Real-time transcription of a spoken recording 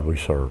we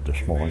serve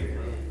this morning.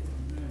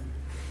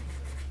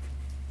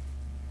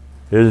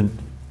 Isn't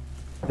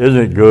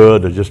it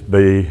good to just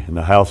be in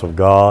the house of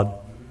God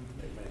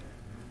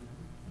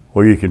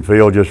where you can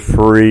feel just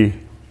free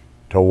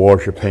to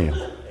worship Him?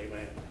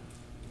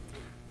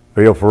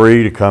 Feel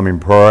free to come and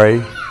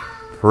pray,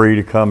 free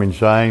to come and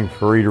sing,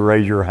 free to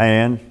raise your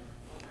hand.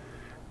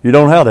 You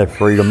don't have that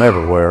freedom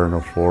everywhere in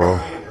this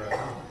world.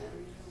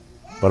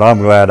 But I'm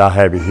glad I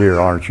have you here,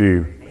 aren't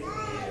you?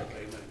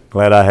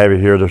 Glad I have you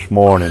here this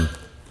morning.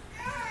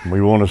 We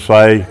want to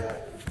say,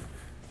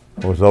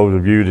 with those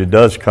of you that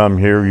does come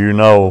here, you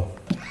know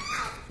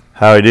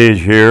how it is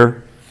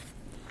here.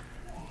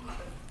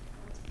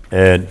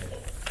 And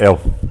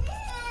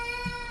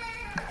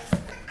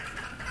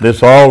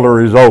this altar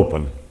is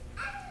open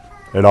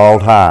at all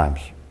times.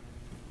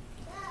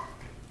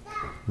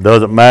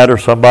 Doesn't matter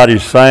if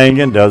somebody's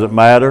singing, doesn't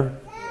matter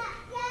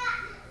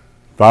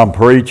if I'm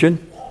preaching.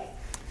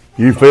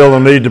 You feel the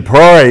need to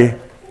pray,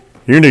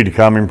 you need to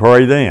come and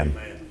pray then.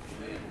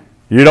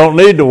 You don't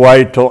need to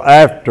wait till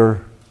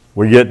after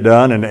we get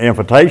done and the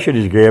invitation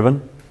is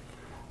given,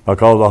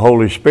 because the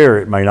Holy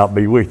Spirit may not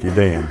be with you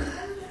then.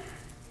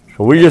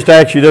 So we just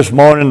ask you this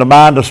morning to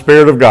mind the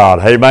Spirit of God.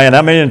 Amen.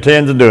 How many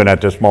intends on doing that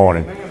this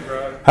morning?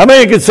 How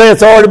many can say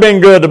it's already been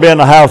good to be in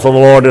the house of the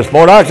Lord this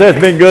morning? I say it's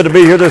been good to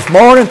be here this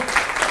morning.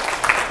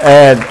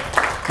 And,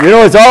 you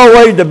know, it's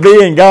always to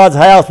be in God's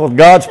house with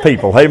God's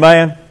people.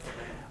 Amen.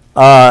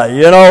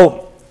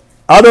 I'd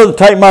rather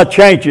take my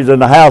chances in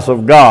the house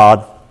of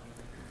God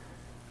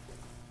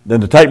than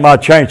to take my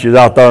chances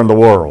out there in the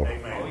world.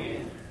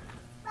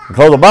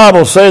 Because the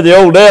Bible said the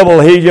old devil,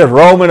 he's just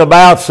roaming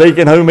about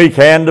seeking whom he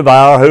can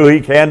devour, who he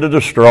can to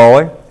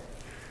destroy.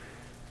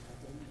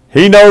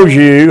 He knows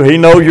you. He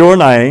knows your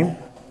name.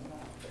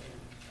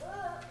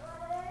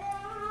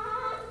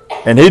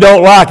 And he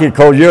don't like it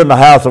because you're in the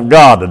house of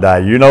God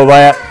today. You know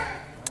that?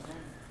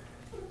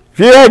 If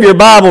you have your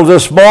Bibles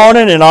this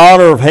morning in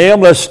honor of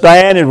Him, let's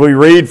stand as we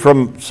read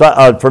from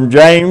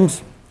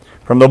James,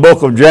 from the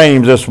book of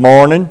James this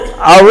morning.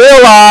 I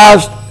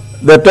realized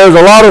that there's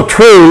a lot of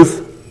truth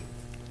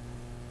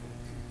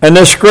in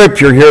this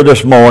scripture here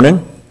this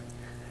morning.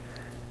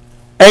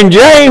 And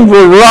James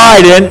was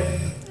writing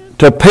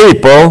to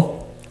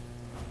people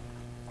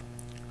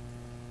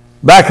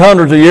back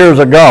hundreds of years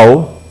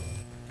ago.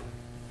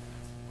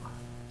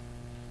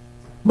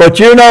 But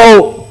you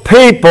know,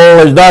 people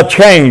has not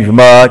changed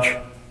much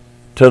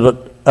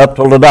up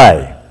till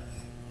today.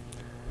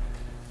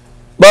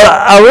 But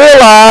I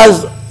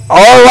realize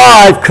our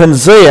life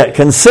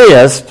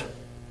consists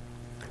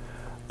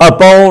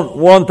upon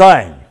one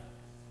thing,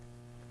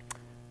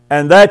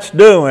 and that's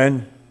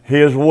doing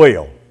His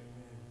will.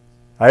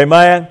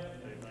 Amen?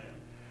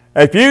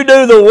 If you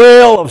do the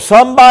will of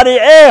somebody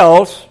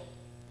else,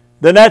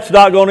 then that's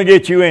not going to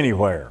get you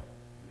anywhere.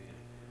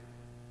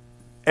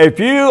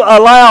 If you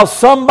allow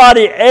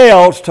somebody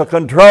else to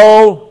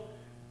control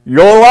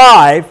your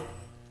life,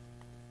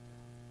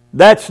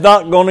 that's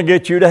not going to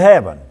get you to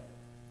heaven.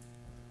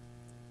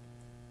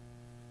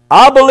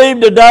 I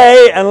believe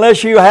today,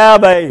 unless you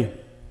have a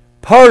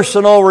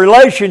personal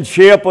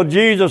relationship with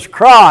Jesus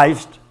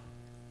Christ,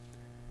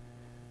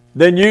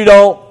 then you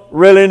don't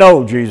really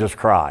know Jesus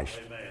Christ.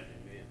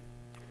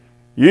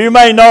 You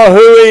may know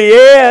who He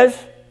is.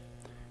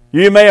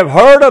 You may have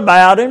heard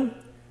about Him.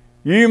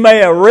 You may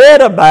have read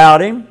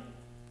about Him,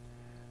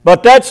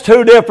 but that's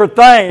two different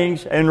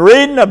things. And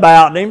reading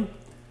about Him,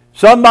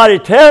 somebody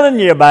telling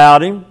you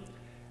about Him,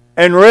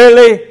 and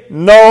really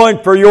knowing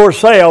for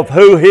yourself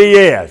who He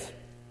is.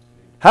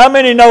 How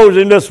many knows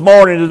Him this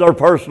morning as their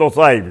personal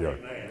Savior?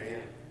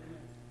 Amen.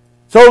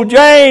 So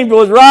James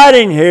was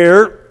writing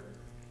here,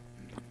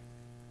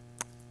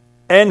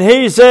 and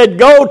he said,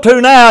 "Go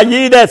to now,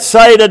 ye that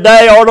say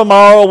today or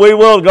tomorrow we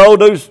will go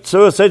to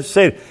suicide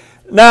city."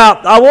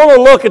 Now, I want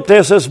to look at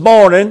this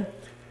morning,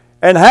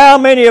 and how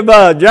many of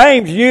us,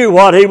 James knew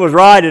what he was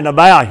writing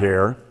about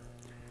here.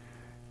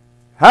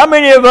 How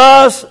many of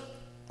us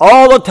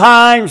all the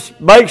time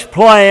makes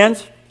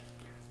plans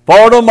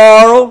for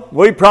tomorrow?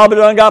 We probably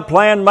done got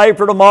plans made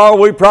for tomorrow.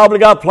 We probably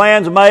got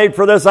plans made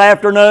for this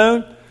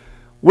afternoon.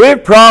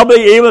 We've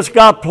probably even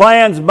got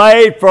plans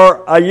made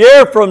for a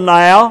year from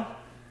now,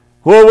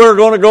 where we're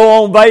going to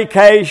go on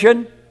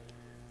vacation,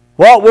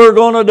 what we're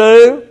going to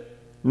do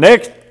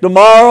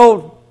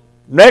tomorrow,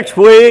 next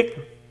week.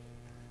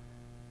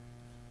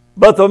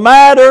 But the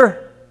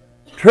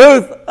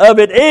truth of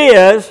it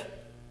is,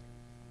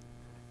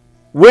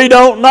 we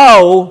don't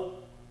know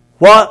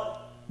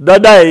what the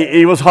day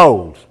he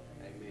holds.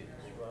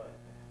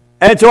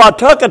 And so I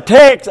took a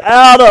text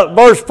out of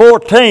verse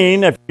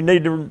 14, if you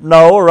need to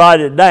know, write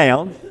it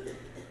down.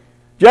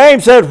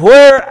 James said,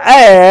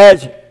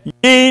 "Whereas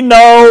ye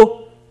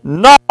know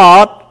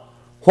not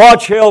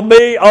what shall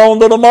be on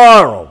the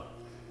tomorrow."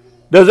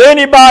 Does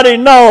anybody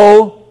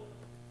know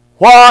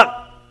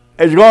what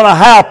is going to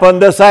happen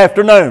this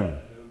afternoon?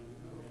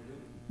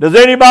 Does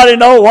anybody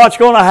know what's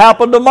going to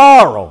happen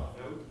tomorrow?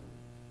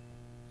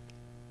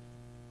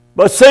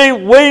 But see,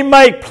 we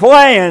make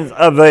plans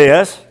of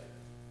this,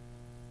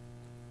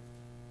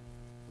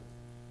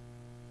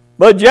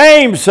 But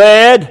James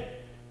said,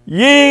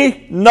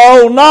 ye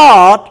know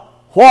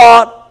not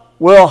what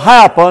will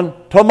happen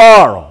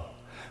tomorrow.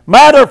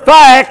 Matter of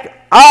fact,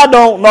 I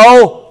don't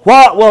know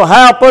what will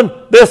happen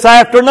this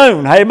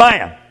afternoon.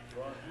 Amen.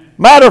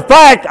 Matter of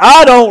fact,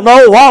 I don't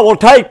know what will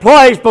take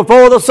place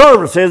before the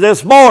services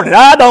this morning.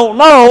 I don't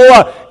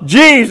know.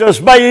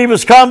 Jesus may even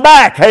come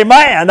back.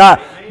 Amen.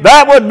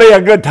 That would be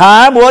a good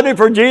time, wouldn't it,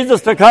 for Jesus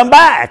to come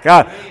back?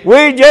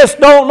 We just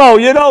don't know.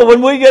 You know,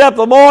 when we get up in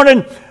the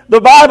morning, the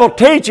Bible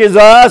teaches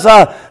us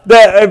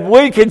that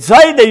we can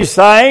say these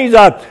things,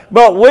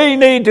 but we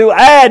need to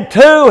add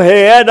to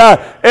it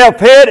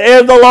if it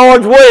is the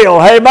Lord's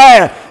will.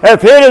 Amen.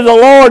 If it is the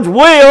Lord's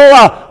will,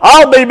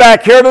 I'll be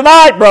back here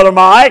tonight, Brother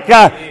Mike.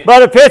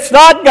 But if it's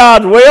not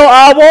God's will,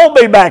 I won't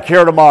be back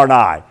here tomorrow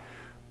night.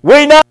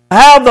 We now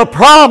have the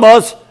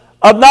promise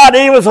of not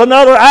even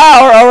another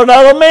hour or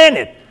another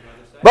minute.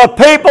 But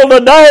people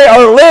today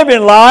are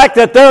living like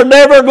that they're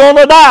never going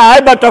to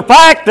die. But the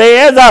fact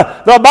is,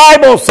 the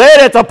Bible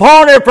said it's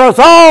appointed for us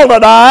all to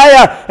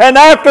die, and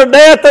after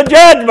death the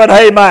judgment.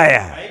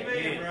 Amen.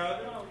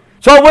 Amen.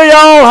 So we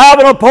all have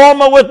an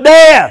appointment with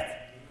death.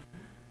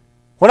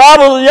 When I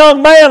was a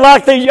young man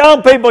like these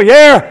young people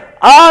here,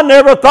 I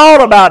never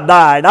thought about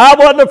dying. I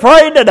wasn't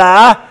afraid to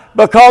die,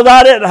 because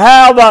I didn't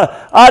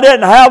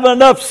have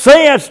enough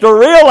sense to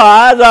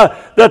realize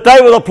that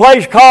there was a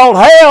place called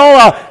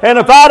hell, and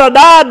if I'd have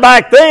died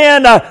back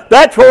then,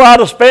 that's where I'd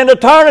have spent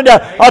eternity.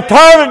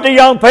 Eternity,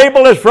 young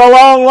people, is for a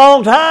long,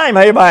 long time.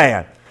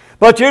 Amen.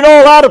 But you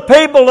know, a lot of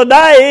people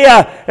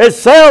today is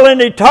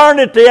selling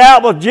eternity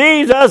out with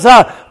Jesus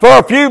for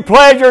a few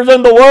pleasures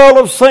in the world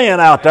of sin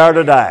out there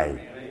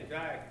today.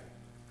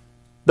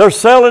 They're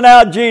selling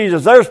out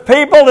Jesus. There's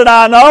people that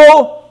I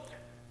know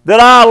that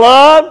I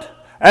loved,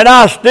 and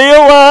I still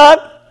love,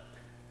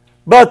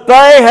 but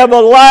they have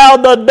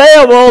allowed the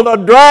devil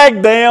to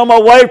drag them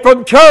away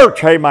from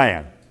church.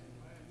 Amen.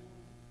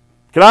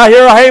 Can I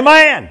hear a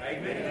amen?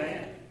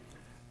 Amen.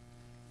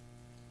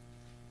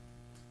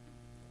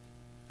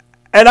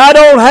 And I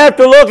don't have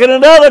to look at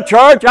another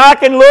church. I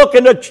can look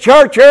in the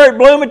church here at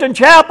Bloomington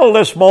Chapel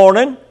this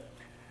morning.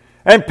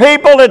 And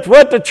people that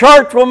went to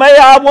church with me,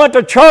 I went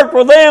to church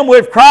with them.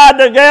 We've cried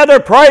together,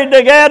 prayed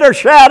together,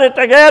 shouted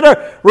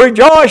together,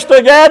 rejoiced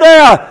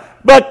together.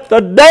 But the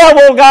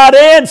devil got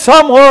in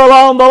somewhere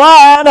along the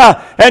line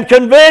and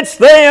convinced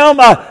them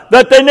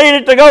that they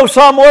needed to go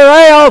somewhere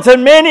else,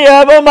 and many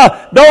of them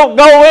don't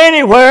go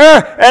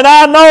anywhere. And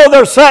I know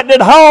they're sitting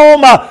at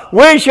home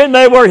wishing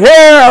they were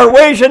here, or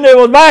wishing they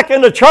was back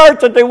in the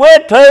church that they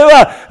went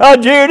to,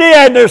 Judy,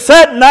 and they're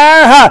sitting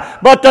there.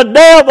 But the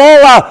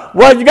devil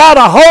was got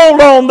a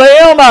hold on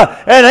them,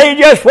 and he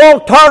just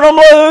won't turn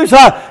them loose,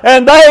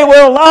 and they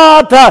will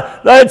not.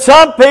 And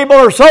some people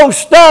are so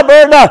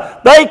stubborn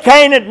they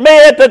can't admit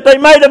that they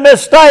made a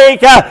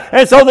mistake,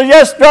 and so they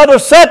just rather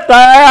sit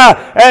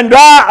there and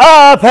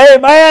dry up,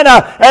 amen,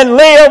 and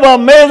live a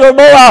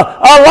miserable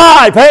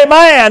life,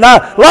 amen.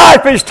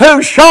 Life is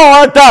too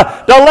short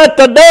to let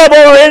the devil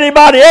or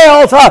anybody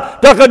else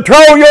to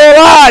control your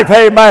life,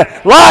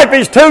 amen. Life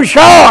is too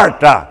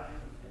short.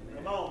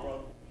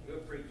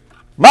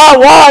 My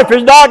wife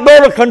is not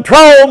going to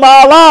control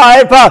my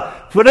life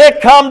when it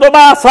comes to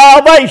my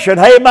salvation,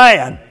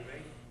 amen.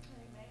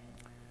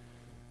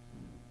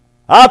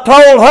 I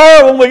told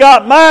her when we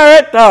got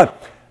married,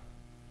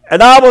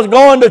 and I was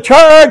going to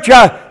church,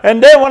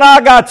 and then when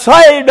I got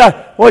saved,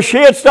 she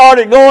had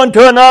started going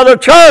to another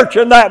church,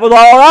 and that was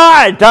all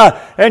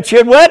right. And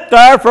she went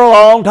there for a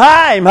long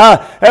time.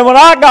 And when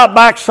I got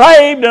back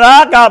saved, and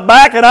I got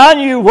back, and I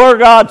knew where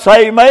God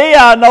saved me,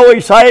 I know He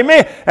saved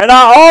me, and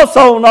I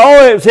also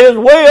know it was His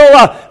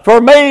will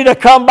for me to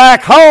come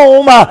back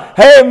home,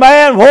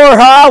 amen, where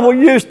I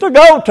used to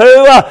go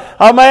to,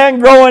 a man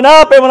growing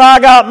up, and when I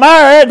got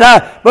married,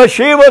 but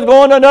she was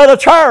going to another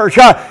church.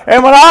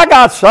 And when I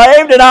got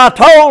saved, and I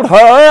told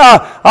her,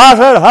 I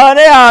said,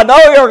 honey, I know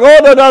you're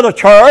going to another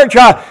church,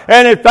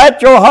 and if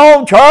that's your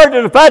home church,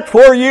 and if that's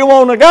where you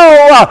want to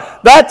go,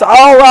 that's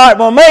all right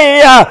with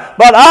me,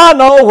 but I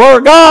know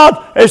where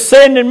God is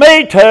sending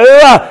me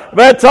to,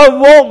 but so it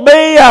won't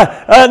be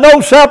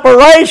no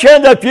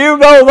separation if you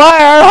go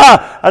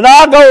there, and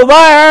I go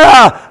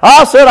there.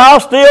 I said, I'll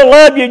still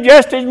love you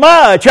just as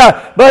much,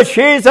 but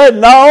she said,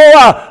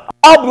 no,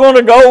 I'm going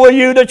to go with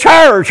you to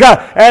church.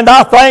 And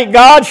I thank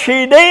God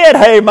she did,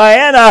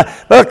 amen,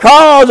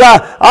 because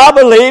I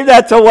believe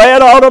that's the way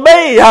it ought to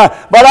be.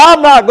 But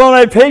I'm not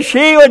going to, if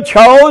she would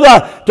chose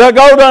to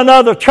go to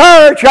another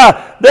church,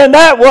 then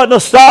that wouldn't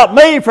have stopped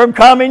me from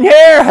coming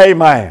here,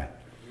 amen.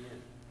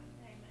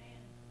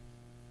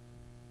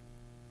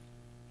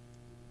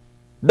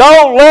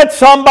 Don't let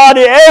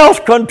somebody else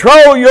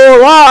control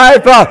your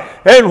life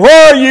and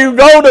where you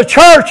go to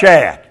church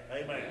at.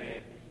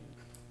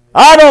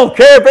 I don't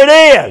care if it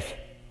is.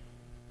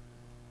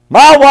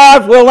 My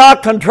wife will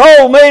not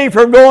control me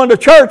from going to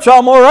church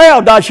somewhere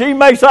else. Now, she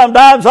may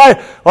sometimes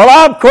say, well,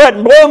 I'm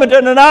quitting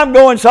Bloomington and I'm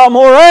going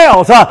somewhere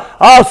else.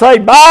 I'll say,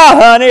 bye,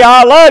 honey,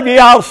 I love you,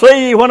 I'll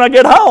see you when I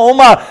get home.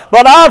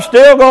 But I'm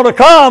still going to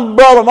come,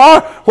 Brother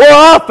Mark, where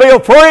I feel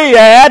free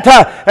at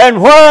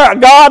and where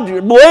God's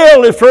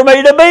will is for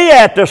me to be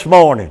at this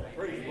morning.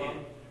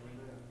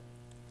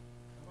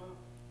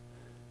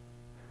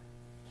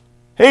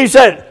 He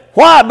said,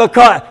 why?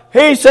 Because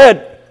he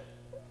said,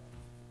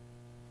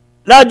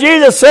 now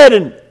Jesus said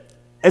in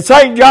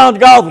St. John's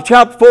Gospel,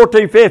 chapter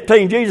 14,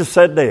 15, Jesus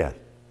said this.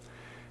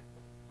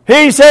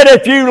 He said,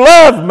 if you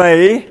love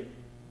me,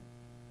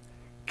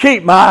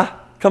 keep my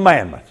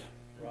commandments.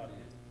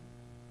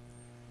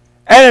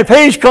 And if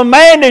he's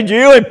commanded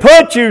you and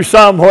put you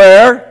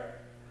somewhere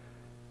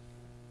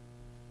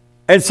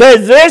and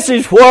says, this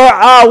is where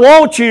I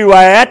want you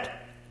at,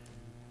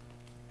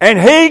 and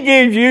he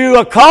gives you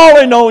a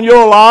calling on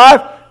your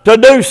life to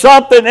do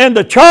something in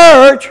the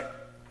church,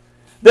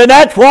 then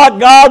that's what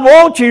God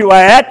wants you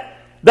at.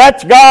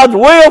 That's God's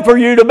will for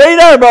you to be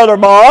there, Brother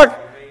Mark.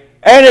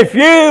 And if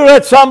you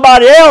let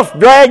somebody else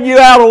drag you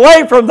out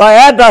away from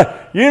that,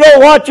 you know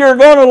what you're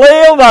going to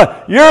live?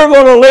 You're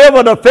going to live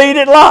a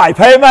defeated life.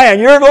 Amen.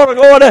 You're going to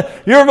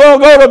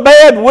go to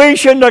bed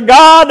wishing to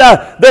God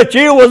that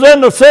you was in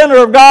the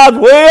center of God's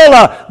will,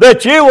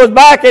 that you was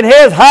back in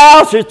His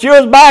house, that you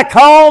was back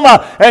home,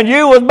 and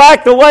you was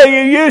back the way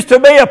you used to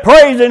be,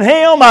 praising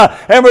Him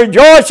and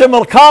rejoicing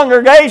with the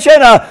congregation,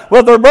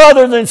 with their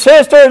brothers and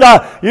sisters.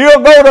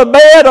 You'll go to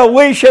bed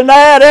wishing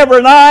that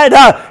every night.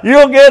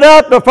 You'll get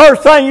up, the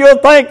first thing you'll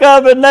think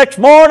of the next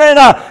morning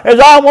is,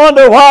 I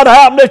wonder what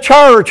happened to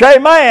church.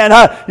 Amen.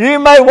 You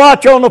may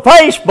watch on the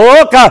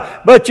Facebook,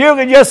 but you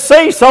can just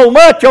see so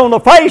much on the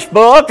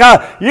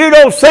Facebook. You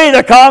don't see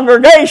the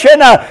congregation.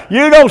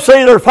 You don't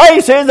see their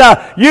faces.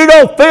 You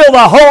don't feel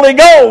the Holy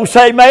Ghost.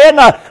 Amen.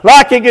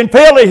 Like you can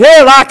feel it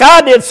here, like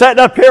I did sitting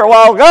up here a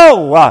while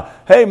ago.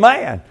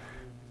 Amen.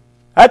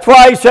 That's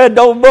why he said in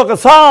the book of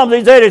Psalms,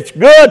 he said it's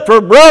good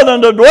for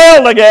brethren to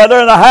dwell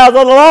together in the house of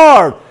the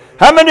Lord.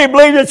 How many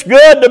believe it's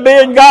good to be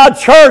in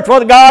God's church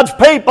with God's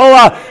people?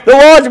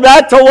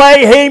 That's the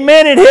way He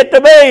meant it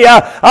to be.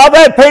 I've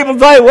had people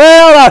say,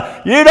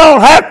 well, you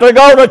don't have to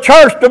go to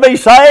church to be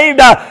saved.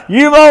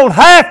 You won't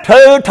have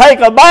to take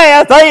a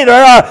bath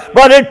either,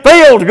 but it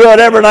feels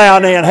good every now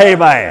and then.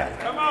 Amen.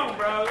 Come on,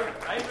 brother.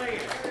 Amen.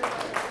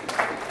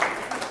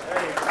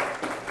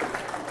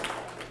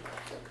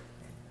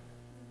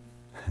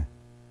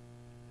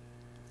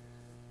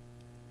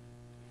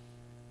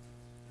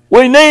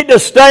 We need to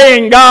stay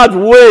in God's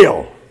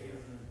will.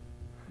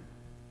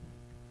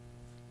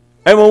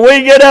 And when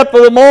we get up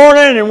in the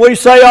morning and we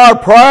say our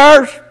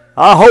prayers,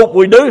 I hope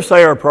we do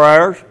say our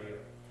prayers,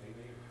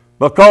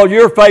 because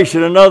you're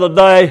facing another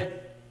day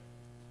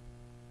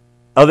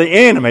of the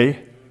enemy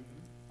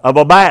of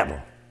a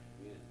battle.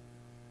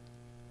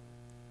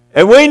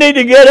 And we need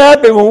to get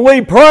up, and when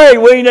we pray,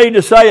 we need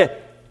to say,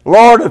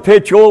 Lord, if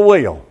it's your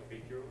will.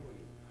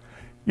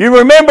 You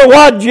remember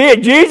what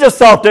Jesus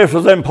thought this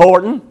was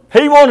important.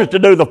 He wanted to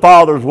do the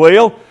Father's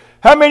will.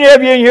 How many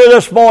of you in here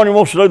this morning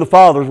wants to do the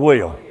Father's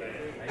will?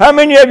 How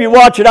many of you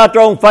watch it out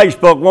there on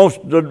Facebook wants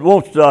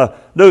to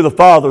do the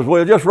Father's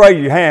will? Just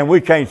raise your hand. We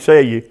can't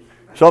see you.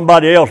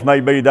 Somebody else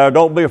may be there.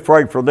 Don't be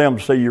afraid for them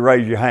to see you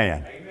raise your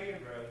hand.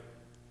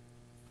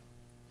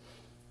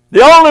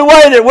 The only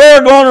way that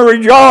we're going to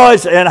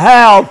rejoice and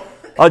have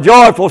a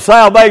joyful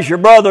salvation,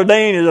 Brother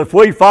Dean, is if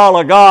we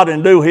follow God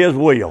and do His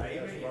will.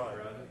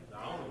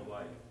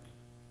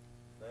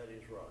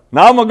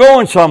 Now, I'm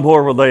going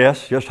somewhere with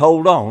this. Just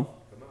hold on.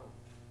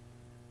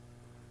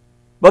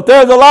 But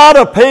there's a lot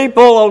of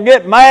people who'll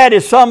get mad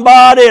at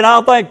somebody, and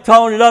I think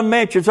Tony done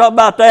mentioned something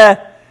about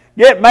that.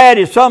 Get mad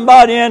at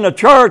somebody in the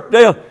church.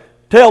 They'll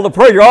tell the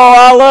preacher, oh,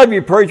 I love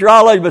you, preacher,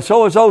 I love you, but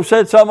so-and-so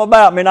said something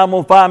about me, and I'm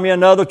going to find me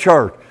another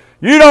church.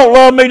 You don't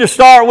love me to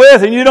start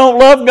with, and you don't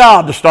love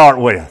God to start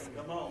with.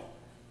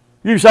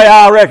 You say,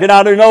 I reckon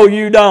I do. No,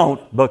 you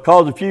don't.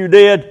 Because if you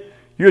did,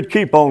 you'd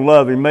keep on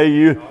loving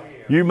me.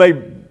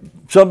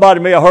 Somebody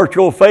may have hurt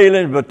your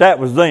feelings, but that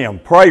was them.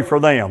 Pray for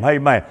them.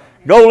 Amen.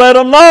 Go let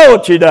them know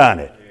that you done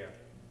it.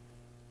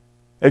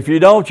 If you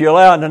don't, you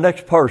allow the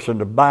next person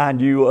to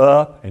bind you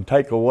up and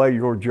take away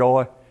your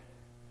joy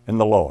in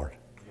the Lord.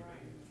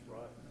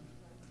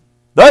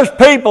 There's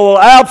people,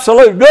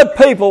 good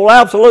people,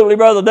 absolutely,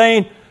 Brother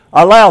Dean,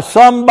 allow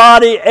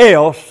somebody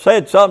else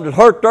said something that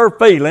hurt their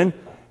feeling.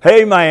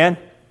 Amen.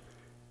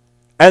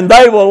 And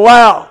they will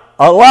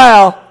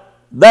allow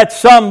that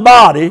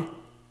somebody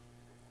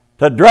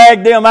to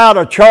drag them out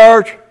of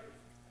church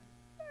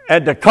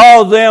and to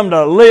cause them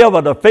to live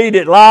a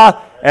defeated life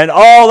and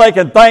all they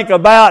can think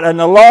about, and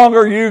the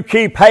longer you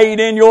keep hate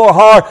in your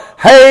heart,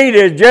 hate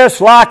is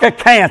just like a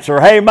cancer.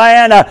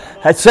 Amen.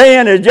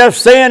 Sin is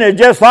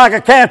just like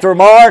a cancer,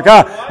 Mark.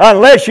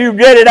 Unless you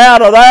get it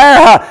out of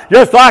there,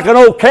 just like an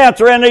old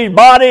cancer in these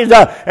bodies,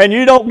 and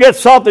you don't get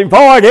something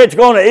for it, it's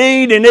going to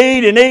eat and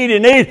eat and eat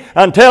and eat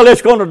until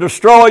it's going to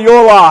destroy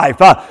your life.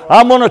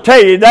 I'm going to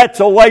tell you, that's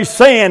the way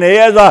sin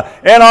is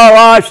in our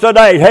lives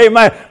today.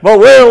 Amen. But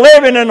we're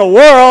living in the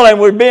world, and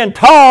we're being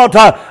taught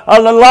a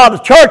lot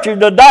of churches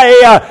today,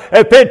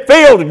 if it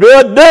feels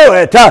good, do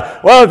it.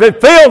 Well, if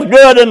it feels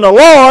good in the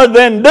Lord,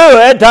 then do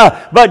it.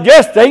 But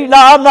just,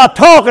 I'm not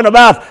talking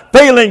about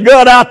feeling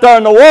good out there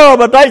in the world,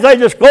 but they say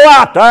just go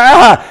out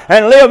there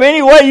and live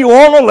any way you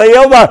want to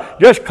live.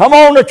 Just come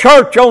on to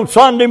church on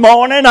Sunday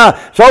morning,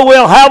 so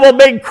we'll have a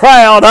big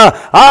crowd.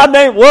 I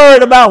ain't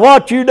worried about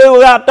what you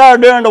do out there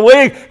during the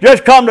week.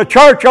 Just come to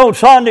church on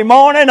Sunday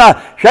morning,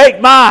 shake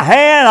my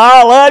hand,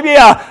 I love you,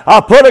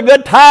 I put a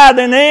good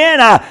tithing in.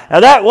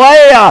 That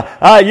way,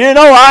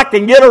 I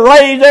can get a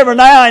raise every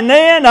now and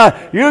then.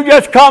 You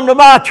just come to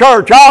my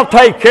church, I'll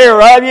take care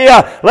of you.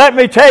 Let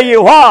me tell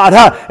you what,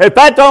 if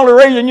that's the only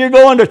reason you're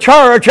going to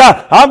church,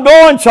 I'm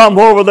going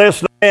somewhere with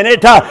this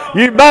minute.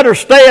 You better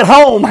stay at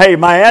home, hey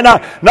man.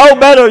 No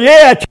better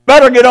yet, you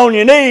better get on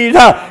your knees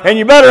and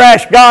you better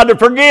ask God to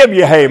forgive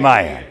you, hey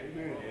man.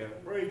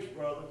 Preach,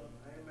 brother.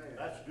 Amen.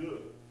 That's good.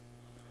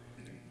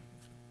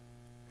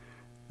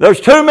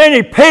 There's too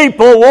many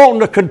people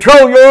wanting to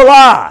control your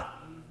life.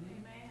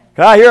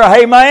 Can I hear a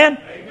hey man?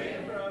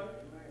 Amen, brother.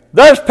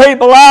 There's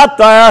people out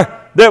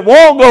there that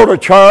won't go to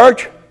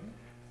church,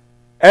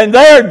 and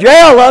they're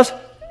jealous,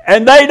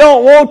 and they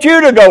don't want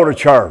you to go to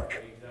church.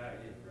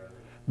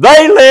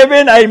 They live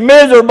in a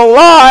miserable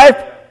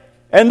life,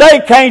 and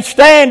they can't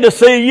stand to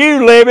see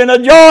you living a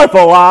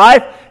joyful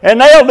life, and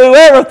they'll do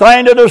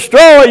everything to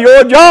destroy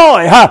your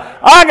joy.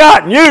 I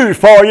got news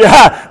for you.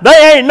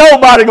 They ain't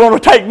nobody going to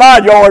take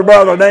my joy,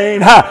 Brother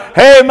Dean.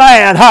 Hey,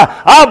 man,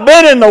 I've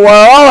been in the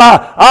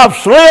world.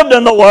 I've lived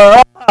in the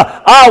world.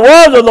 I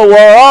was of the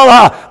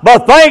world,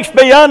 but thanks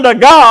be unto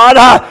God,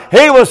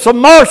 He was so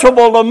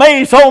merciful to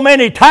me so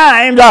many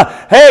times.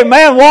 Hey,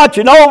 man,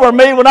 watching over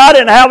me when I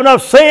didn't have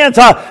enough sense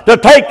to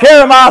take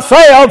care of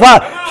myself.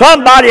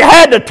 Somebody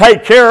had to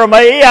take care of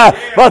me.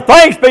 But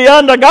thanks be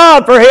unto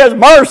God for His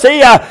mercy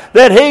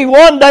that He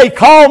one day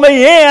called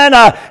me in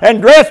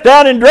and dressed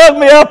down and drug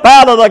me up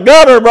out of the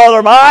gutter,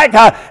 Brother Mike,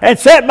 and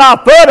set my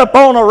foot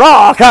upon a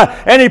rock.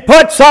 And He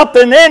put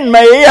something in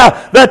me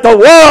that the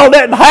world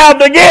didn't have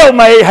to give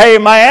me. Hey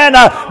man,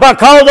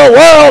 because the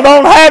world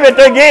don't have it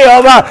to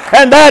give,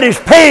 and that is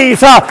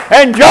peace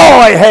and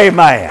joy. Hey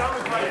man,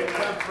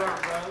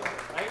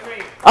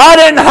 I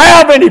didn't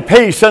have any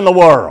peace in the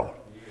world.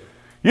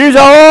 You say,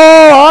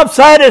 oh, I'm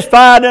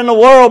satisfied in the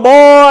world, boy.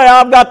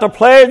 I've got the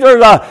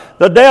pleasures.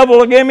 The devil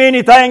will give me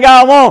anything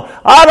I want.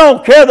 I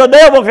don't care. The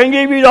devil can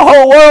give you the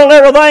whole world and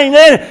everything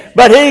in it,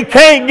 but he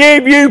can't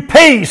give you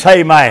peace.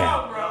 Hey man,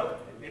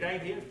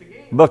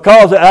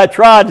 because that's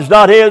right. It's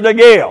not his to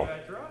give.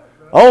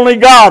 Only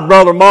God,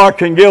 Brother Mark,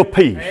 can give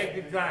peace.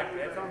 Exactly.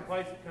 That's the only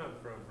place it comes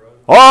from, brother.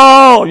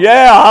 Oh,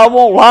 yeah, I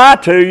won't lie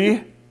to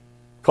you.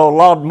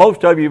 Because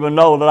most of you would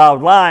know that I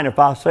was lying if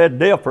I said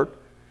different.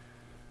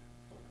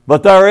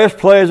 But there is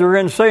pleasure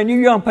in sin. You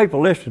young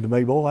people listen to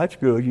me, boy. That's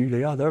good.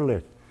 They're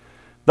listening.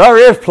 There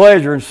is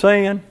pleasure in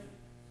sin.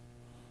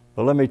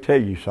 But let me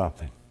tell you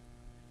something.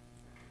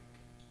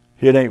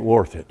 It ain't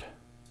worth it.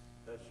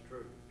 That's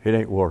true. It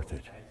ain't worth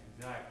it. That's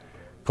exactly.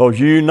 Because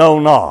you know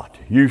not.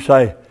 You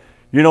say,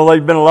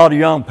 there's been a lot of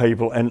young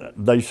people, and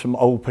there's some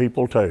old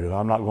people too.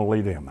 I'm not going to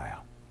leave them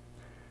out.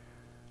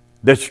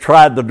 That's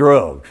tried the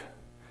drugs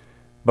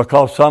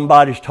because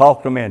somebody's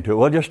talked them into it.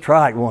 Well, just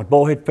try it once.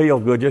 Boy, it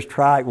feels good. Just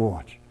try it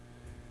once.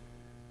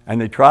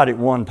 And they tried it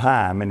one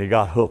time, and they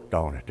got hooked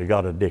on it. They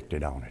got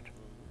addicted on it.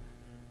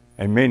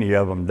 And many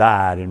of them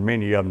died, and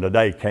many of them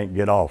today can't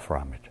get off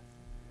from it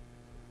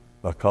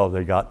because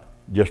they got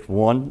just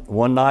one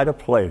night of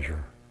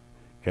pleasure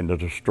can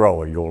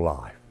destroy your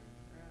life.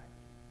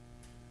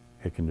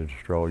 It can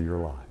destroy your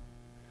life.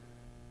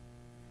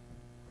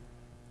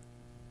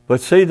 But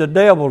see, the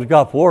devil's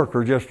got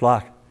workers just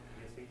like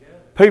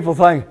people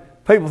think.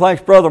 People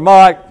think, Brother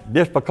Mike,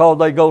 just because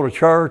they go to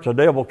church, the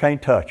devil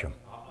can't touch them.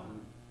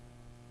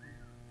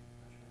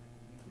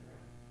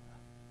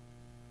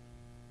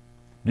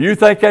 Do you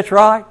think that's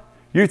right?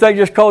 You think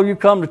just because you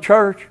come to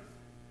church,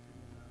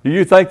 do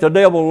you think the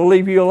devil will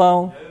leave you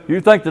alone? Do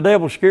you think the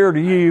devil's scared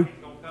of you?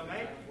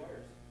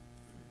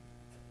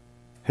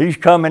 He's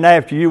coming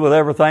after you with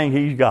everything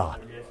he's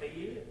got.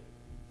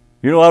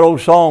 You know that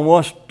old song,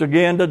 once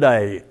again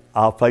today,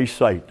 I'll face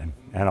Satan,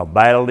 and I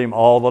battled him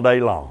all the day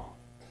long.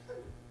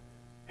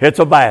 It's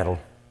a battle.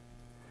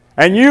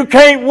 And you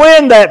can't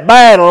win that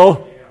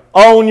battle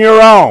on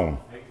your own.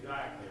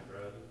 Exactly,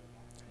 brother.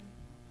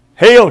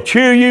 He'll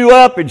chew you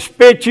up and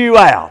spit you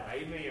out.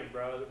 Amen,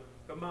 brother.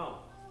 Come on.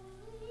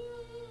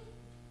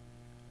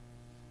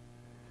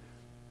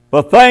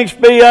 But thanks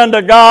be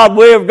unto God,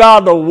 we've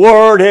got the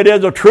Word. It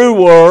is a true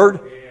Word.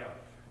 Yeah.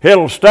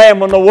 It'll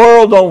stand when the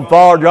world's on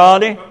fire,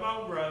 Johnny. Come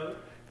on, brother.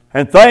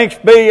 And thanks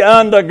be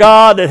unto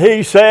God that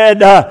He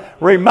said,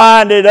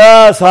 reminded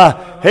us,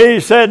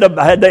 He said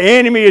the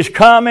enemy is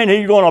coming.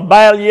 He's going to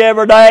battle you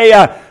every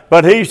day.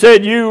 But He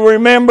said, you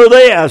remember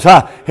this.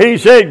 He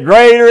said,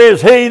 greater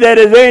is He that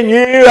is in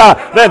you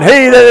than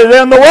he that is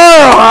in the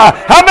world.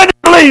 How many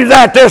believe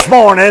that this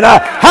morning?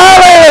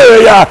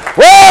 Hallelujah.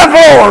 Well,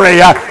 glory.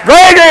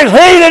 Greater is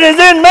He that is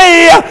in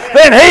me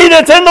than he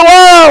that's in the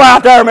world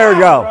out there, Mary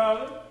Jo.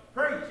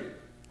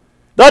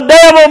 The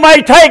devil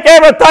may take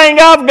everything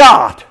I've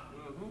got.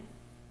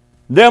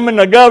 Them and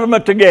the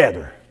government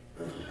together.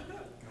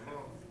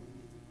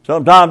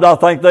 Sometimes I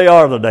think they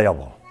are the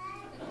devil.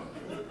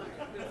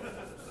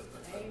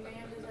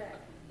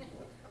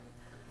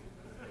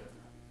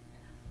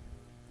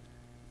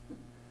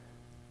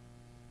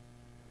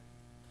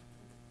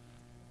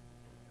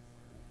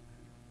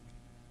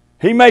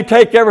 He may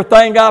take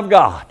everything I've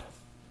got.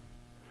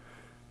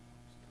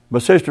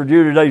 But Sister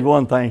Judy, there's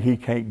one thing he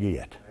can't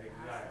get.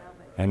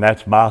 And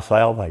that's my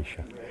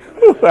salvation.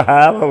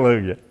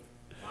 Hallelujah.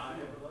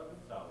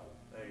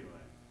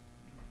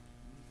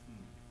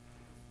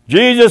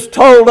 Jesus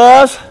told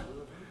us,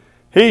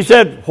 He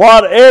said,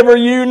 whatever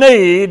you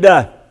need,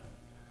 I've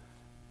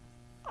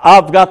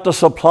got the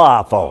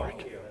supply for it.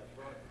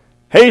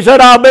 He said,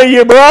 I'll be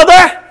your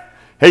brother.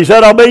 He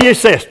said, I'll be your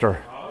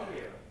sister.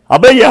 I'll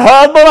be your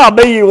husband. I'll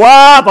be your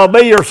wife. I'll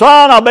be your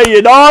son. I'll be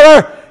your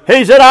daughter.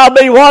 He said, I'll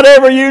be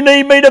whatever you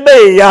need me to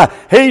be.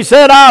 He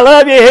said, I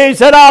love you. He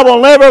said, I will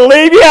never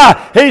leave you.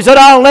 He said,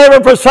 I'll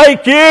never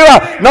forsake you.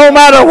 No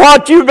matter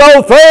what you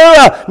go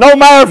through, no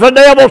matter if the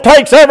devil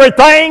takes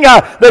everything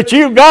that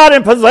you've got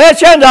in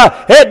possession,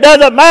 it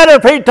doesn't matter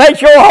if he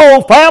takes your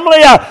whole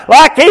family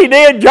like he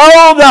did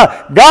Job.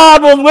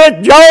 God was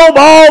with Job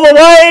all the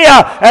way,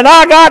 and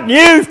I got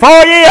news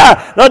for you.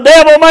 The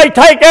devil may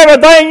take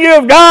everything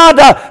you've got,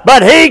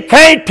 but he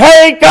can't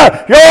take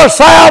your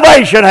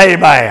salvation.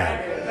 Amen.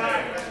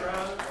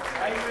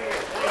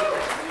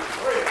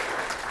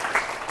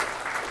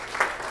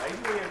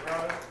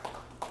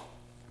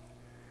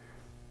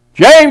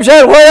 James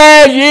said,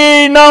 whereas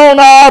ye know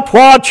not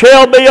what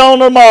shall be on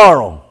the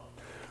morrow.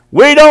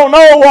 We don't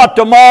know what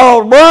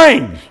tomorrow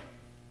brings.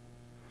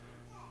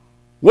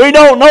 We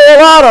don't know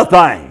a lot of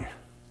things.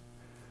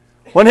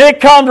 When it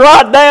comes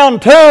right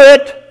down to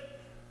it,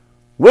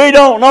 we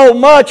don't know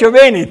much of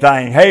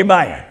anything.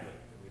 Amen.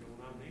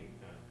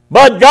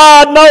 But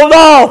God knows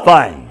all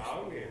things.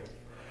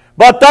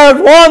 But there's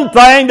one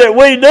thing that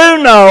we do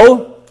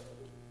know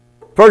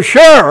for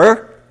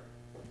sure,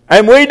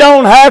 and we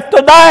don't have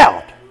to doubt.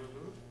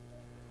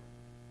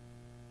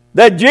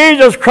 That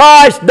Jesus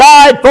Christ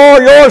died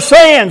for your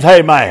sins,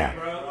 amen.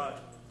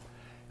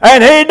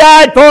 And He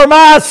died for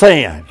my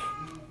sins.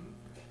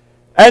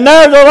 And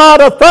there's a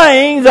lot of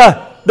things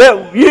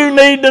that you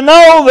need to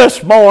know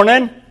this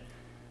morning,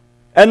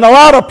 and a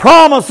lot of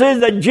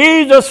promises that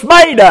Jesus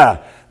made.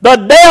 The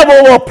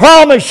devil will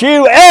promise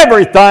you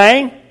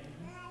everything,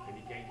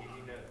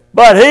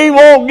 but he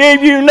won't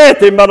give you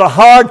nothing but a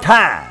hard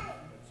time.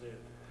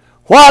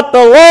 What the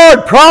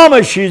Lord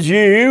promises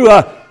you,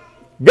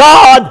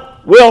 God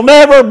will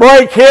never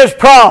break His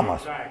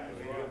promise.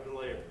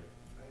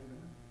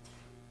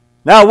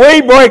 Now,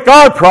 we break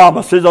our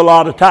promises a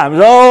lot of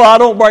times. Oh, I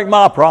don't break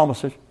my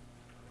promises.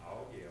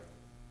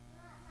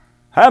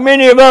 How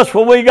many of us,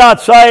 when we got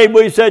saved,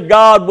 we said,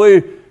 God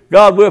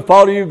will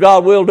follow you.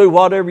 God will do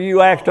whatever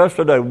you asked us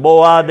to do.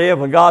 Boy, I did.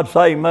 When God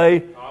saved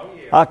me,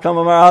 I come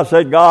in there, I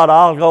said, God,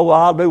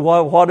 I'll do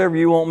whatever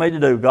you want me to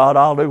do. God,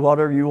 I'll do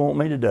whatever you want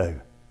me to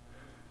do.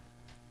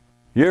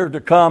 Years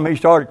to come, He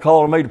started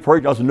calling me to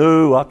preach. I said,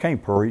 no, I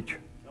can't preach.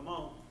 Come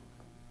on.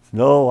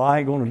 No, I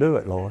ain't going to do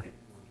it, Lord.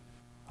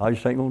 I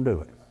just ain't going to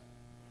do it.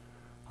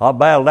 I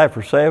battled that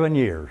for 7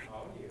 years.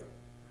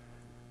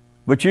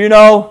 But you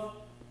know,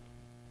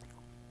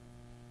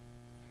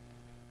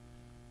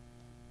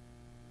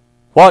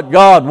 what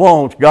God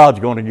wants, God's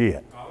going to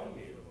get.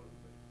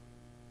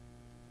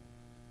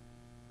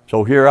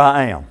 So here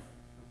I am.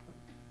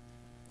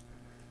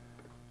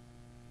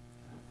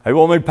 They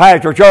want me to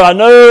pastor a church. I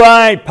know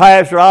I ain't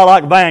pastor. I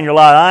like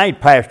evangelize. I ain't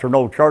pastor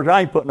no church.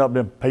 I ain't putting up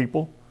them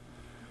people.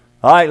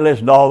 I ain't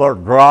listening to all their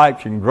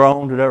gripes and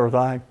groans and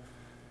everything.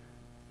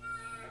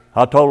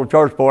 I told the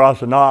church board, I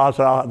said,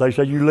 no, they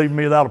said, you leaving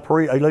me without a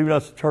preacher? You leaving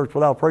us the church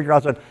without a preacher? I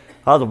said,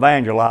 I was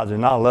evangelizing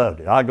and I loved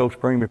it. I'd go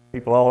scream at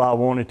people all I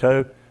wanted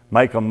to,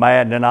 make them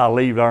mad, and then I'd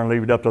leave there and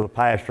leave it up to the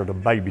pastor to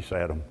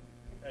babysit them.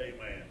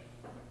 Amen.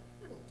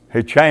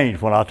 It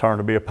changed when I turned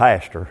to be a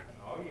pastor.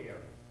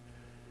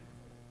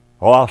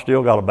 Oh, I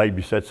still got to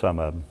babysit some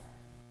of them.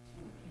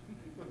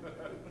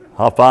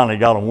 I finally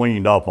got them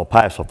weaned off my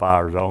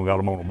pacifiers on, got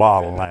them on a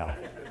bottle now.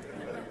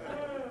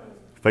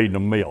 Feeding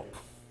them milk.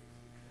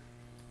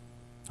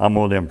 I'm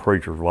one of them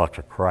preachers who likes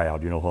a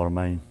crowd, you know what I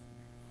mean?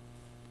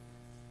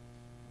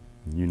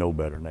 You know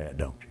better than that,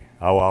 don't you?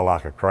 Oh, I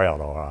like a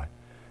crowd, all right.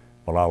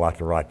 But I like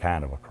the right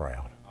kind of a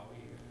crowd.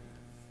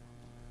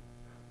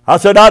 I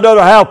said, I'd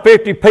rather have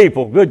 50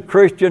 people, good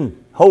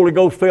Christian, Holy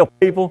Ghost-filled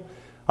people.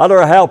 I'd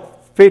rather have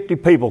 50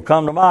 people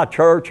come to my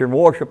church and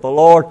worship the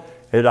Lord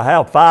as I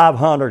have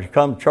 500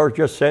 come to church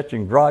just sits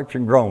and gripes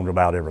and groans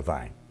about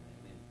everything.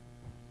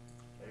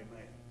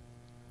 Amen.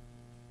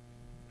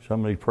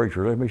 Some of these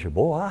preachers look at me and say,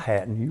 boy, I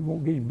hadn't. You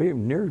won't get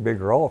near as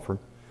bigger offering.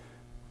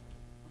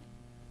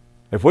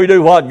 If we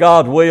do what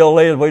God's will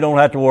is, we don't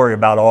have to worry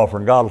about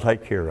offering. God will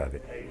take care of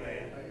it.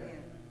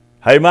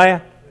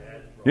 Amen.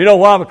 You know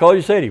why? Because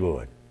He said He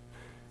would.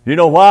 You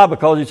know why?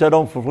 Because He said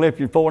on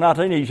Philippians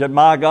 4:19, He said,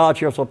 my God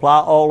shall supply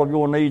all of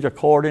your needs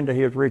according to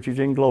His riches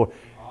in glory.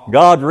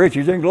 God's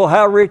riches in glory.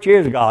 How rich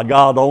is God?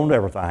 God owns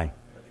everything.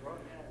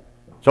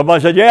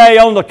 Somebody said, yeah, He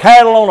owns the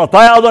cattle on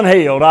 1,000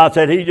 hills. I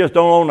said, He just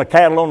don't own the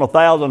cattle on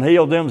 1,000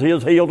 hills. Them's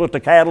His hills that the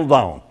cattle's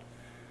on.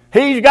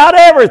 He's got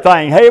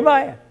everything.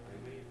 Amen.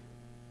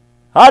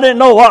 I didn't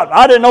know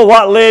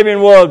what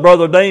living was,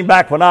 Brother Dean,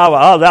 back when I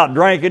was out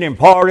drinking and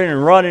partying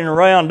and running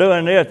around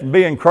doing this and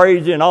being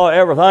crazy and all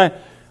everything.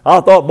 I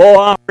thought, boy,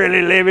 I'm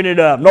really living it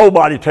up.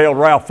 Nobody tells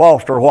Ralph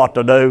Foster what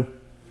to do.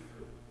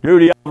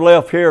 Judy, I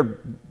left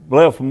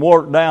from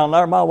work down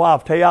there. My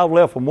wife tell you, I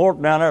left from work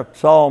down there at the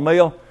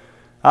sawmill.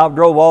 I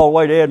drove all the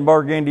way to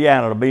Edinburgh,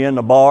 Indiana to be in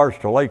the bars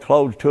till they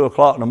closed 2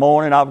 o'clock in the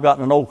morning. I've got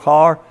in an old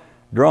car,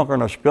 drunker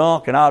than a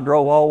skunk, and I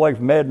drove all the way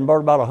from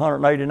Edinburgh, about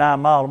 189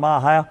 miles to my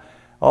house,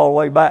 all the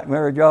way back,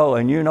 Mary Jo,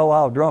 and you know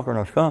I was drunker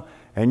than a skunk,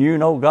 and you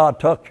know God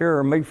took care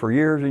of me for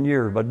years and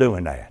years by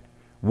doing that.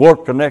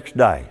 Work the next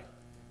day.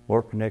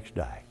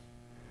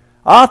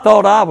 I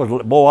thought I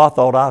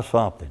was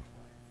something.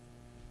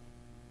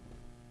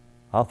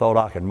 I thought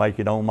I could make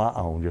it on my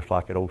own, just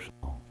like that old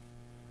song.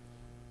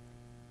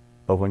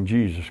 But when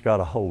Jesus got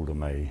a hold of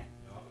me,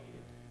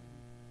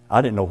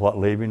 I didn't know what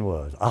living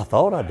was. I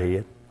thought I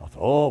did. I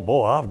thought, oh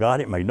boy, I've got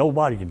it made.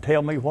 Nobody can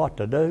tell me what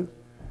to do.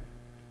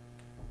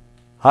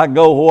 I can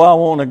go where I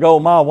want to go.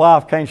 My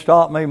wife can't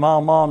stop me. My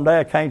mom and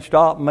dad can't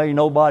stop me.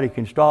 Nobody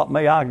can stop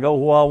me. I can go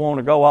where I want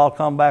to go. I'll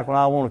come back when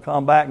I want to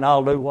come back, and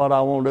I'll do what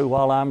I want to do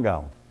while I'm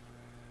gone.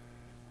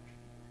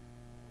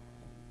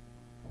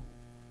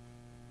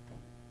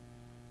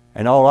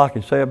 And all I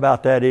can say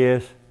about that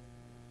is,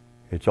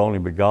 it's only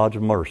by God's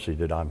mercy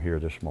that I'm here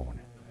this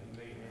morning.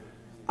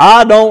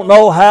 I don't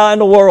know how in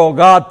the world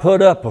God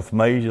put up with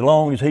me as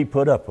long as He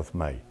put up with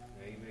me.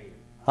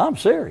 I'm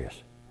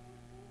serious.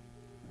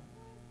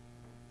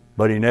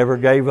 But He never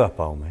gave up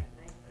on me.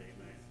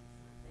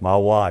 My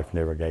wife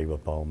never gave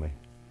up on me.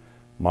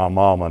 My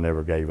mama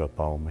never gave up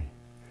on me.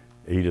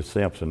 Edith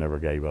Simpson never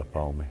gave up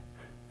on me.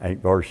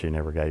 Aunt Bercy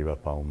never gave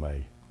up on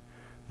me.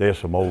 There's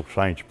some old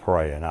saints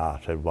praying.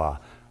 I said, well,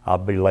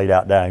 I'd be laid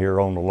out down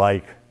here on the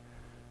lake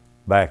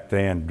back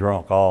then,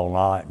 drunk all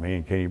night, me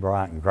and Kenny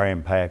Bryant and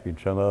Grandpappy and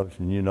some of us,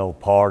 and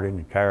partying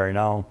and carrying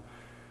on.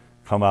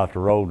 Come out the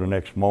road the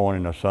next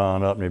morning, the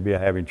sun up, and they'd be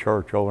having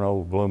church over in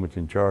old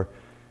Bloomington Church.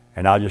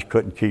 And I just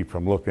couldn't keep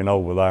from looking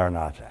over there, and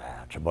I said,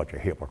 it's a bunch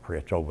of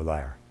hypocrites over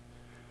there.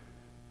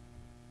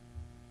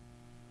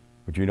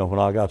 But when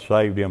I got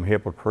saved, them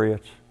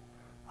hypocrites,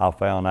 I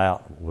found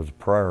out was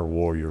prayer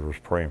warriors was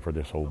praying for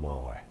this old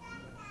boy.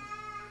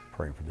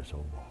 Praying for this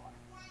old boy.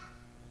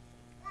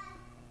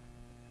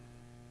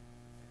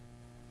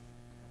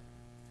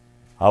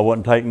 I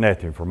wouldn't take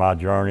nothing for my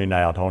journey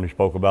now. Tony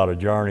spoke about a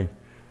journey.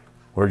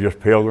 We're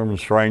just pilgrims and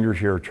strangers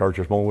here at church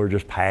this morning. We're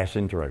just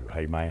passing through.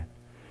 Amen.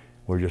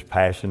 We're just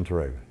passing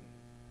through.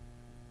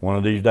 One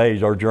of these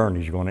days, our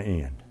journey is going to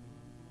end.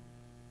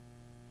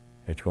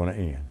 It's going to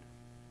end.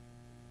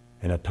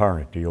 And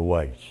eternity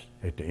awaits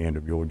at the end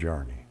of your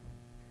journey.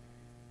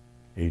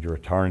 Either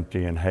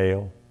eternity in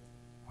hell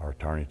or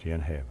eternity in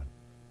heaven.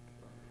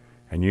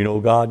 And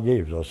God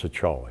gives us a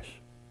choice.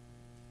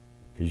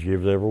 He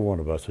gives every one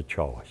of us a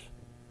choice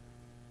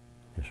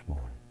this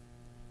morning.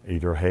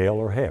 Either hell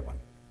or heaven.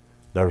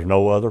 There's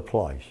no other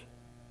place.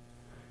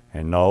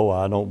 And no,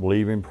 I don't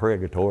believe in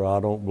purgatory. I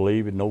don't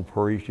believe in no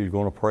priest who's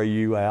going to pray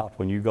you out.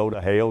 When you go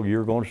to hell,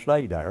 you're going to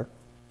stay there.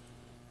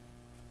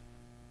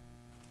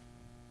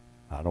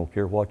 I don't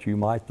care what you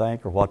might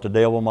think or what the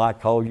devil might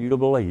cause you to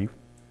believe.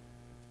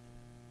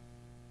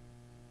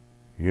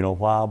 You know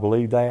why I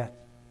believe that?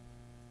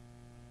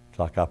 It's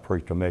like I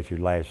preached a message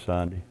last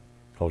Sunday,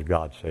 because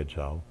God said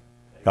so.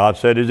 God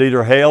said it's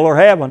either hell or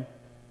heaven.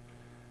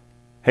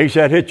 He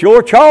said, it's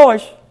your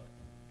choice.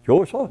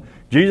 Your choice.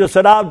 Jesus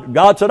said,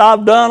 God said,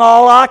 I've done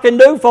all I can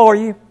do for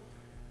you.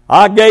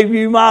 I gave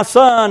you my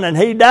son, and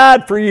He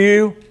died for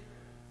you.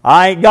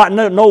 I ain't got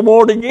no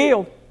more to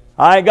give.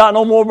 I ain't got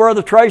no more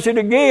Brother Tracy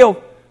to give.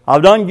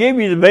 I've done give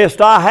you the best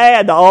I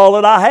had. All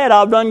that I had,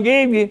 I've done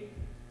give you.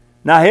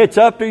 Now it's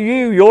up to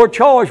you, your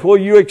choice. Will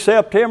you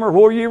accept Him or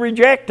will you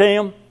reject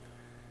Him?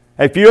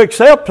 If you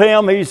accept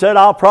Him, He said,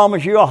 I'll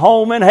promise you a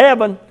home in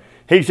heaven.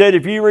 He said,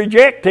 if you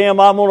reject Him,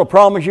 I'm going to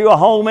promise you a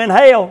home in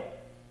hell.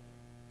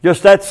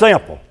 Just that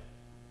simple.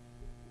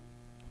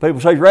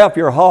 People say, Ralph,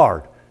 you're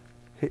hard.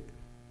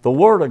 The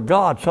Word of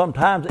God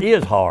sometimes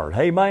is hard.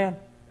 Amen?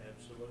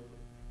 Absolutely.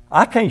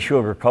 I can't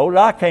sugarcoat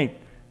it.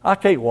 I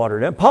can't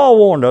water it in. Paul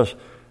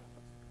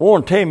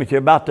warned Timothy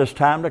about this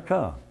time to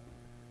come.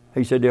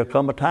 He said, there'll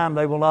come a time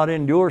they will not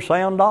endure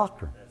sound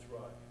doctrine. That's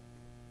right.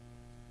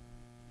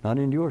 not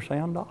endure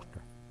sound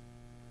doctrine.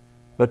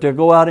 But they'll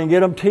go out and get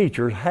them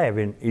teachers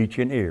having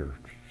itching ears.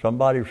 Some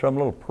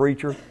little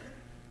preacher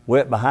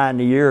wet behind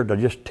the ear to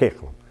just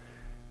tickle them.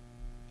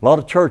 A lot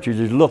of churches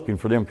is looking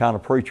for them kind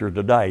of preachers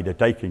today that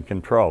they can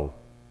control.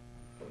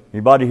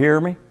 Anybody hear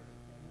me?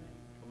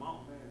 Come on.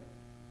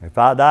 If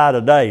I die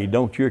today,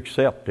 don't you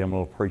accept them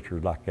little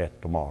preachers like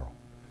that tomorrow.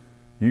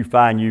 You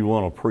find you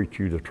want to preach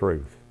you the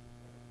truth.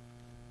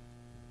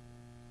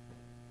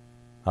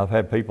 I've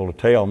had people to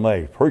tell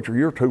me, "Preacher,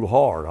 you're too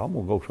hard. I'm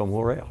going to go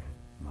somewhere else."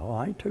 No,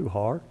 I ain't too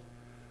hard.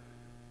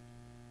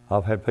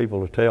 I've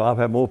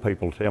had more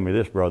people tell me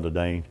this, Brother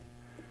Dean.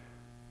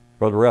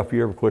 Brother Ralph, if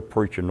you ever quit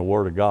preaching the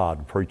Word of God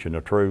and preaching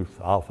the truth,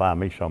 I'll find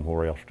me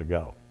somewhere else to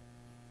go.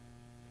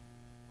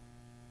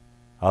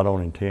 I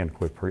don't intend to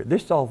quit preaching.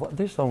 This is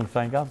the only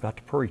thing I've got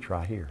to preach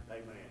right here.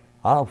 Amen.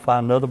 I'll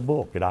find another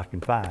book that I can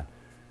find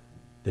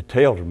that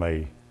tells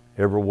me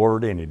every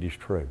word in it is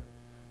true.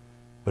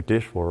 But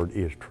this word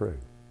is true.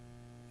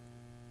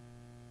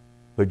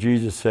 But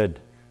Jesus said,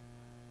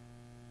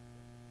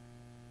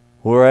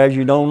 "Whereas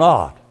you know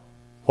not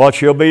what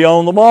shall be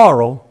on the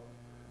morrow,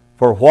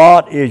 for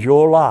what is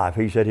your life?"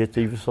 He said, "It's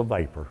even a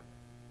vapor.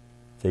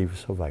 It's even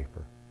a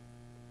vapor."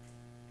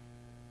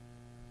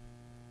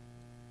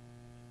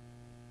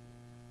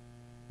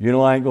 You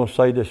know, I ain't going to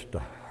say this to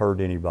hurt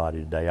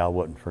anybody today. I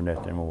wasn't for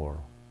nothing in the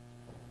world.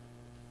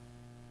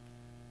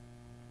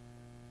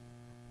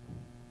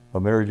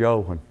 But Mary Jo,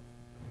 when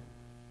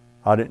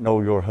I didn't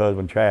know your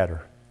husband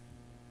Chatter,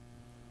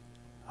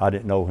 I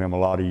didn't know him a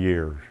lot of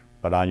years,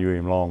 but I knew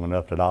him long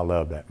enough that I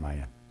loved that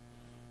man.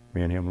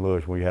 Me and him,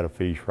 Lewis, we had a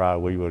feast Friday.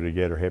 We were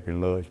together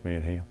helping Lewis, me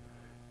and him,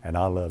 and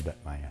I loved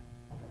that man.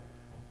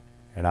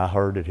 And I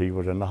heard that he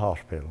was in the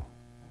hospital.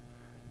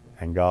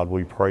 And God,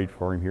 we prayed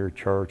for him here at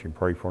church and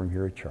prayed for him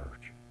here at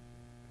church.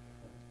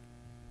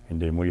 And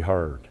then we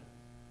heard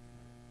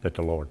that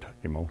the Lord took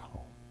him on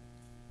home.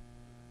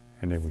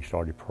 And then we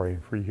started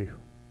praying for you.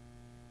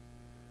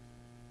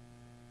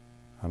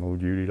 I know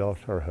Judy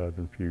lost her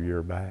husband a few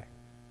years back.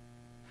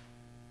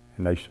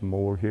 And there's some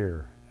more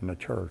here in the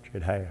church.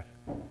 It has.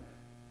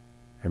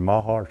 And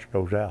my heart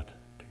goes out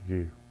to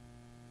you.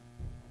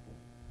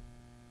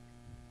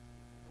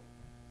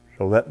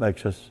 So that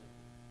makes us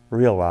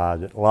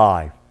realize that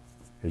life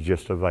is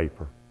just a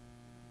vapor.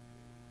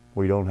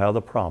 We don't have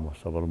the promise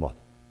of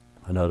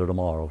another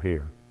tomorrow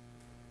here.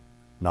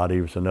 Not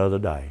even another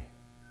day.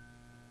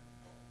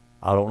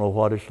 I don't know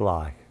what it's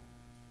like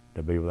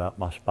to be without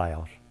my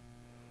spouse.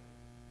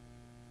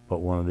 But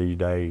one of these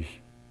days,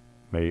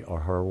 me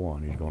or her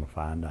one is going to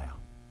find out.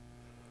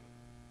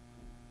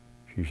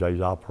 She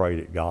says, "I'll pray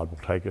that God will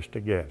take us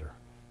together."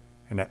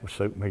 And that would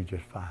suit me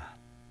just fine.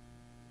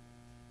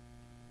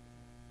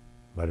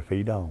 But if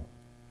he don't,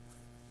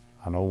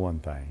 I know one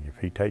thing. If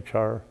he takes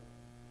her,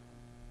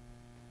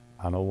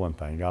 I know one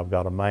thing. I've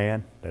got a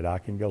man that I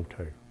can go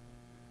to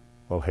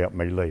will help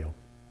me live,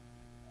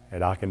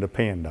 that I can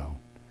depend on,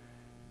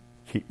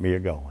 keep me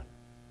a-going.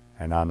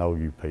 And I know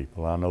you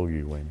people. I know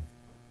you women.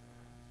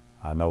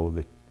 I know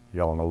that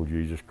y'all know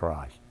Jesus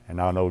Christ.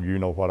 And I know you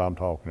know what I'm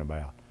talking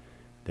about,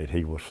 that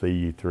he will see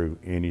you through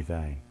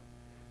anything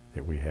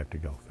that we have to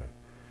go through.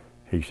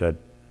 He said,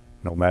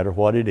 no matter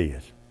what it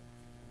is,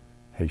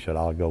 he said,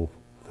 I'll go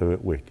through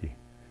it with you.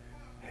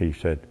 He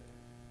said,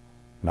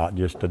 not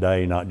just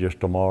today, not just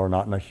tomorrow,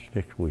 not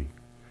next week.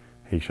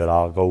 He said,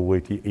 I'll go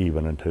with you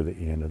even unto the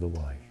end of the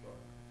way.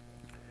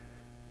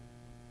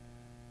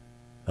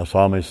 The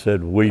psalmist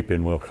said,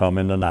 weeping will come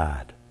in the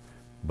night,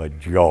 but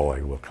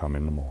joy will come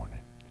in the morning.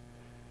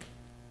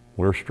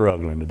 We're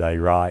struggling today,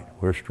 right?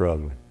 We're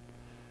struggling.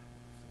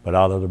 But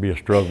I'd rather be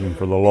struggling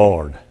for the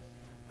Lord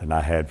than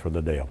I had for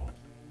the devil.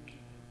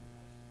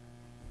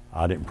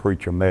 I didn't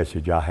preach a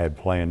message I had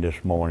planned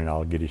this morning.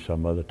 I'll get it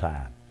some other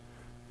time.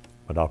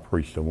 But I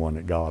preached the one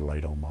that God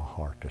laid on my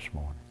heart this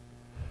morning.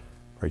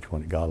 Preach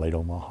one that God laid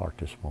on my heart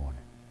this morning.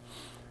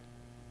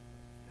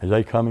 As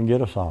they come and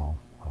get a song,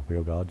 I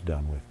feel God's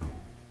done with me.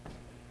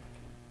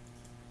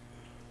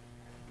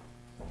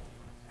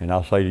 And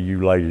I say to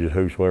you ladies,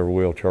 whosoever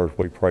will, church,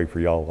 we pray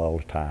for y'all all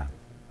the time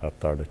up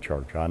there at the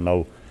church. I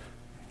know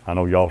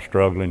y'all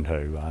struggling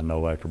too. I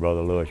know after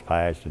Brother Lewis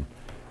passed,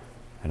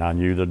 and I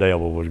knew the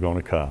devil was going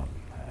to come.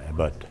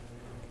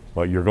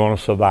 But you're going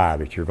to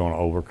survive it. You're going to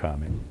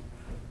overcome it.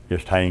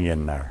 Just hang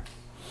in there.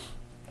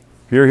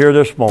 If you're here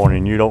this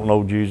morning, you don't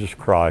know Jesus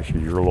Christ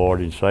as your Lord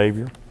and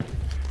Savior.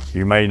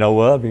 You may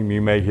know of him.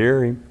 You may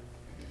hear of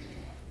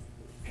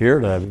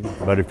him.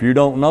 But if you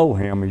don't know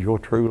him as your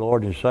true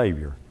Lord and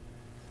Savior,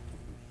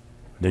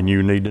 then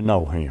you need to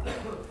know him.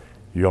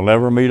 You'll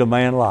never meet a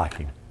man like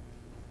him.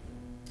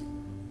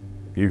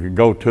 You can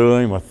go to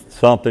him with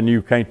something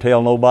you can't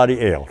tell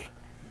nobody else.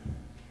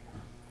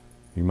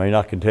 You may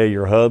not can tell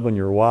your husband,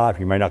 your wife,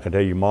 you may not can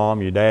tell your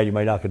mom, your dad, you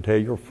may not can tell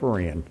your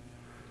friend,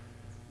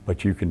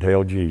 but you can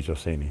tell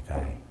Jesus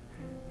anything.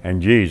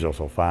 And Jesus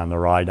will find the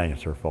right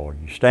answer for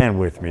you. Stand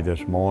with me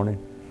this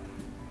morning.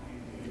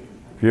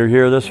 If you're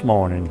here this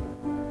morning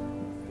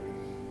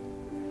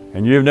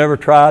and you've never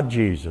tried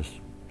Jesus,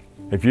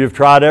 if you've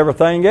tried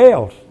everything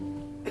else,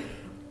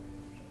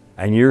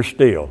 and you're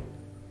still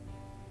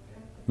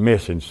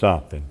missing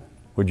something,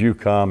 would you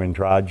come and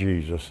try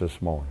Jesus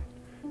this morning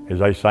as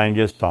they sang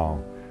this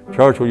song?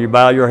 Church, will you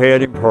bow your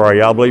head and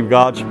pray? I believe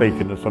God's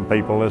speaking to some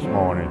people this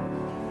morning.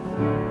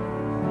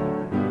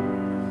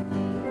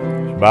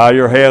 Just bow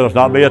your head. Let's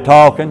not be a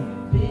talking.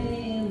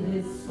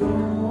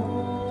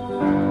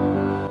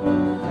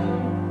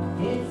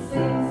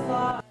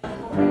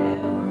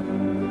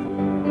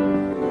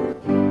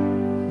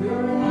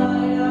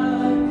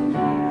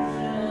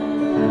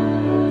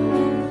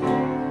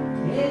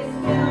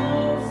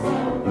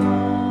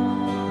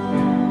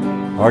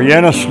 Are you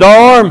in a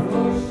storm?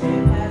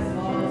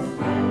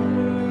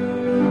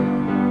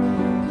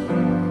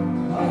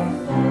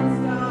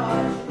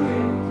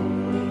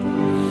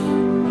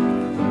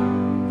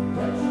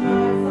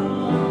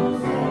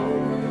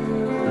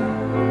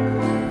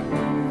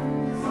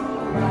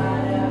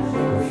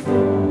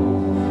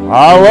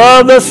 I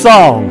love this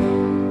song.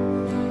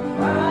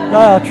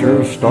 Not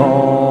your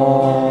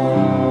storm.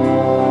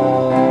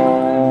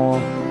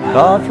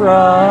 God's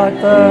right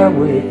there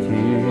with you.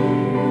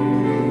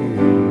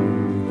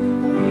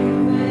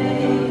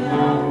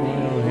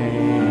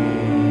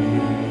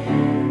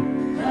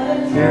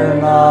 You're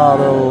not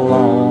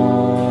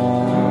alone.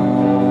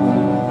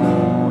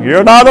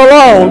 You're not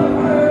alone.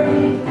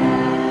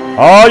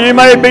 Oh, you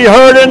may be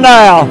hurting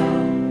now.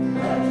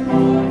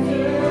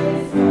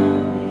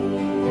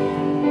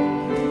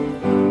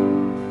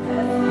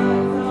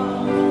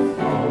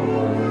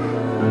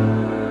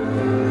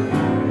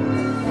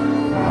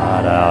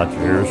 Ride out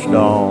your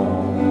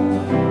storm.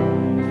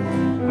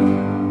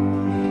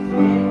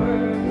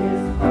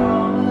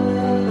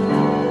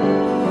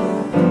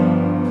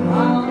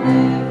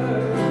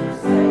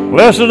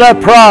 Listen to that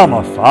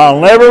promise. I'll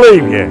never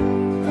leave you.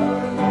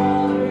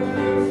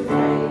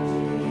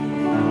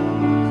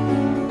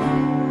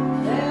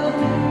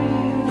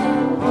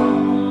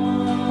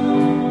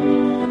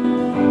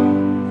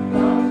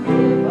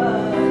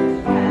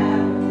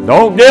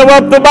 Don't give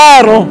up the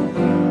battle.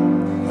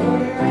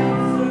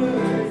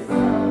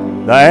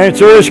 The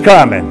answer is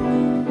coming.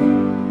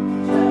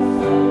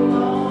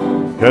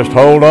 Just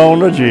hold on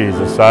to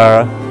Jesus,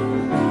 Sarah.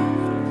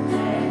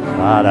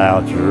 Ride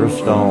out your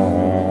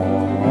storm.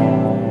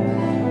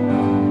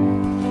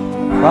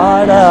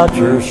 Ride out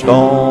your storm.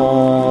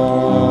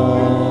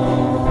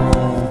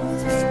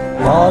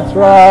 God's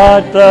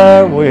right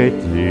there with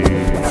you.